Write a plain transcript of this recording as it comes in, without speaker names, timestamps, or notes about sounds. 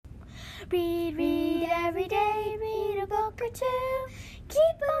Read, read every day, read a book or two. Keep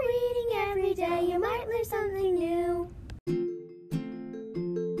on reading every day, you might learn something new.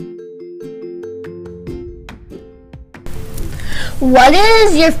 What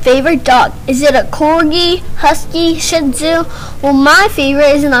is your favorite dog? Is it a Corgi, Husky, Shih Tzu? Well, my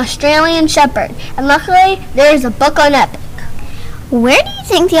favorite is an Australian Shepherd, and luckily there is a book on Epic. Where do you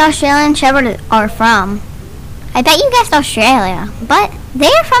think the Australian Shepherds are from? I bet you guessed Australia, but they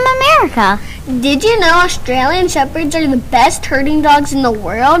are from America. Did you know Australian Shepherds are the best herding dogs in the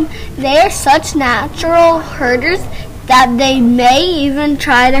world? They are such natural herders that they may even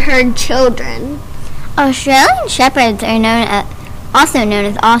try to herd children. Australian Shepherds are also known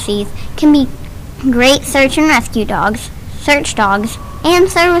as Aussies, can be great search and rescue dogs, search dogs, and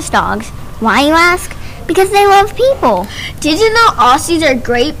service dogs. Why, you ask? Because they love people. Did you know Aussies are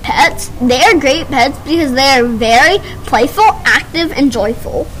great pets? They are great pets because they are very playful, active, and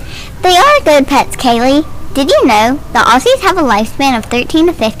joyful. They are good pets, Kaylee. Did you know the Aussies have a lifespan of 13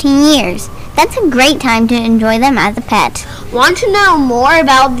 to 15 years? That's a great time to enjoy them as a pet. Want to know more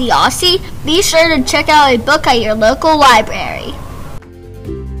about the Aussie? Be sure to check out a book at your local library.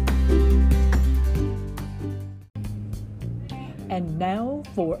 And now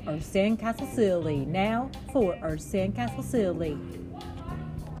for our Sandcastle Silly.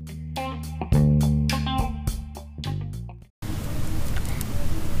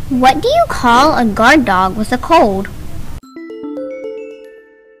 What do you call a guard dog with a cold?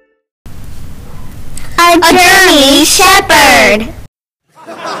 A German Shepherd.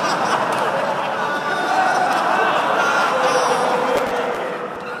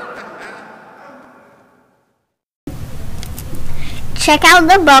 Check out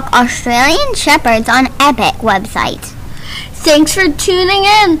the book Australian Shepherds on Epic website. Thanks for tuning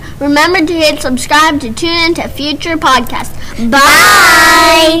in. Remember to hit subscribe to tune in to future podcasts.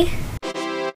 Bye!